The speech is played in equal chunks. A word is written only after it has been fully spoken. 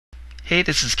Hey,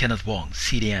 this is Kenneth Wong,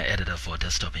 Senior Editor for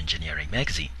Desktop Engineering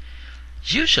Magazine.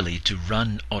 Usually to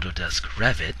run Autodesk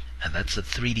Revit, and that's a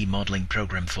 3D modeling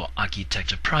program for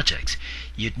architecture projects,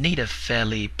 you'd need a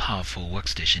fairly powerful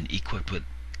workstation equipped with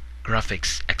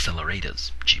graphics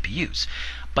accelerators, GPUs.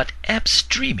 But app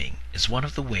streaming is one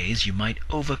of the ways you might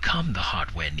overcome the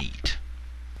hardware need.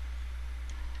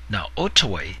 Now,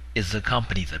 OTOY is a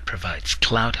company that provides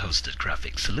cloud-hosted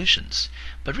graphic solutions,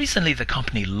 but recently the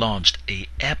company launched a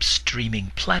app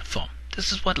streaming platform.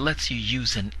 This is what lets you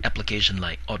use an application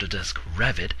like Autodesk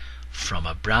Revit from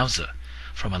a browser,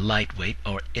 from a lightweight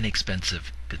or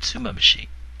inexpensive consumer machine.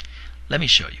 Let me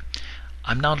show you.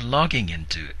 I'm now logging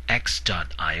into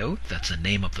X.io, that's the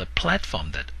name of the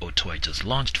platform that OTOY just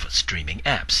launched for streaming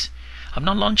apps. I'm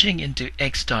now launching into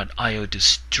X.io to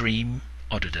stream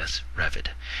Autodesk Revit,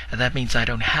 and that means I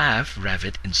don't have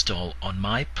Revit installed on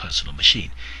my personal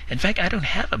machine. In fact, I don't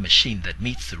have a machine that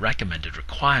meets the recommended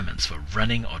requirements for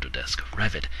running Autodesk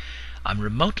Revit. I'm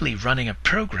remotely running a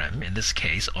program, in this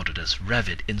case Autodesk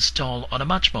Revit, installed on a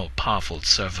much more powerful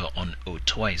server on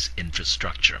OTOY's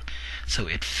infrastructure. So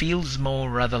it feels more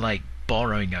rather like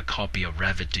borrowing a copy of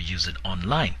Revit to use it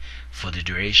online for the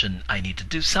duration I need to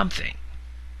do something.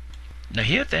 Now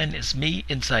here then is me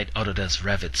inside Autodesk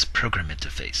Revit's program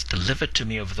interface, delivered to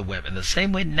me over the web in the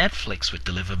same way Netflix would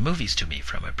deliver movies to me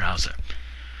from a browser.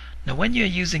 Now when you're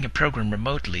using a program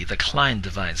remotely, the client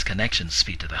device connection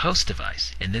speed to the host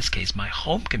device, in this case my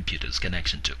home computer's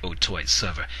connection to OTOY's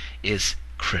server, is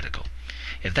critical.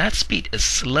 If that speed is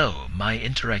slow, my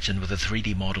interaction with a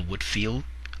 3D model would feel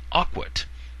awkward.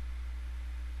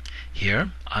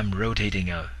 Here I'm rotating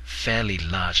a fairly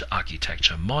large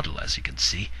architecture model, as you can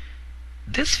see.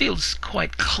 This feels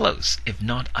quite close, if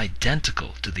not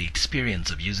identical, to the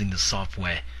experience of using the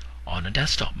software on a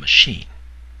desktop machine.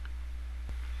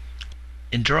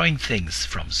 In drawing things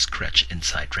from scratch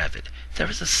inside Revit, there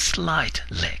is a slight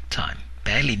lag time,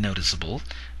 barely noticeable,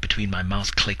 between my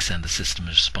mouse clicks and the system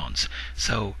response.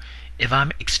 So, if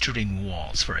I'm extruding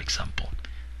walls, for example,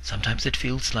 sometimes it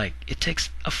feels like it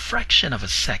takes a fraction of a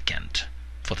second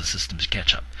for the system to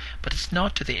catch up, but it's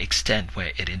not to the extent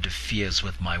where it interferes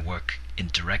with my work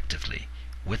interactively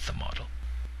with the model.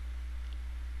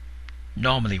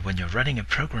 Normally, when you're running a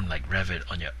program like Revit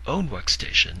on your own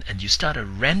workstation and you start a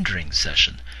rendering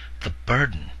session, the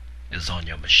burden is on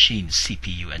your machine's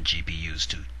CPU and GPUs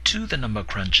to do the number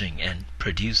crunching and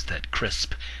produce that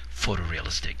crisp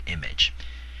photorealistic image.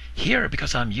 Here,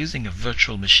 because I'm using a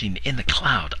virtual machine in the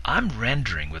cloud, I'm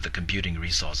rendering with the computing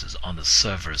resources on the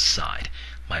server's side.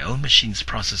 My own machine's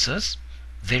processors,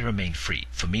 they remain free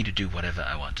for me to do whatever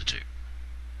I want to do.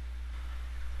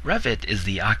 Revit is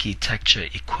the architecture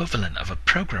equivalent of a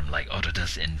program like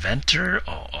Autodesk Inventor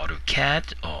or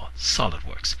AutoCAD or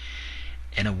SolidWorks,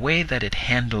 in a way that it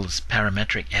handles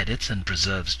parametric edits and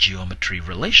preserves geometry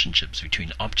relationships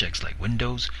between objects like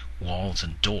windows, walls,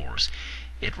 and doors.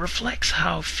 It reflects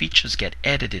how features get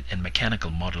edited in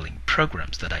mechanical modeling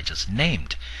programs that I just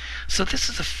named. So this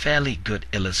is a fairly good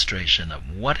illustration of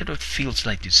what it feels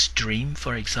like to stream,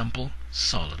 for example,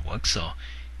 SolidWorks or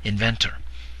Inventor.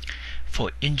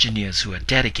 For engineers who are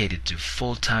dedicated to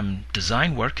full-time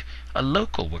design work, a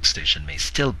local workstation may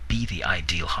still be the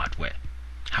ideal hardware.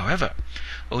 However,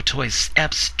 OTOY's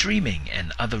app streaming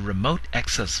and other remote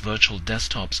access virtual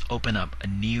desktops open up a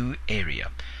new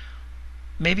area.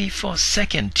 Maybe for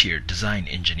second-tier design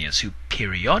engineers who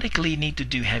periodically need to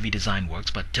do heavy design works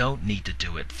but don't need to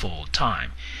do it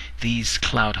full-time. These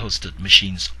cloud-hosted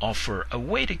machines offer a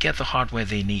way to get the hardware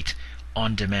they need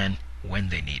on demand when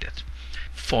they need it.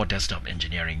 For Desktop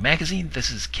Engineering Magazine,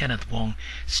 this is Kenneth Wong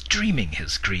streaming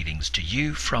his greetings to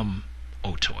you from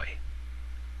OTOY.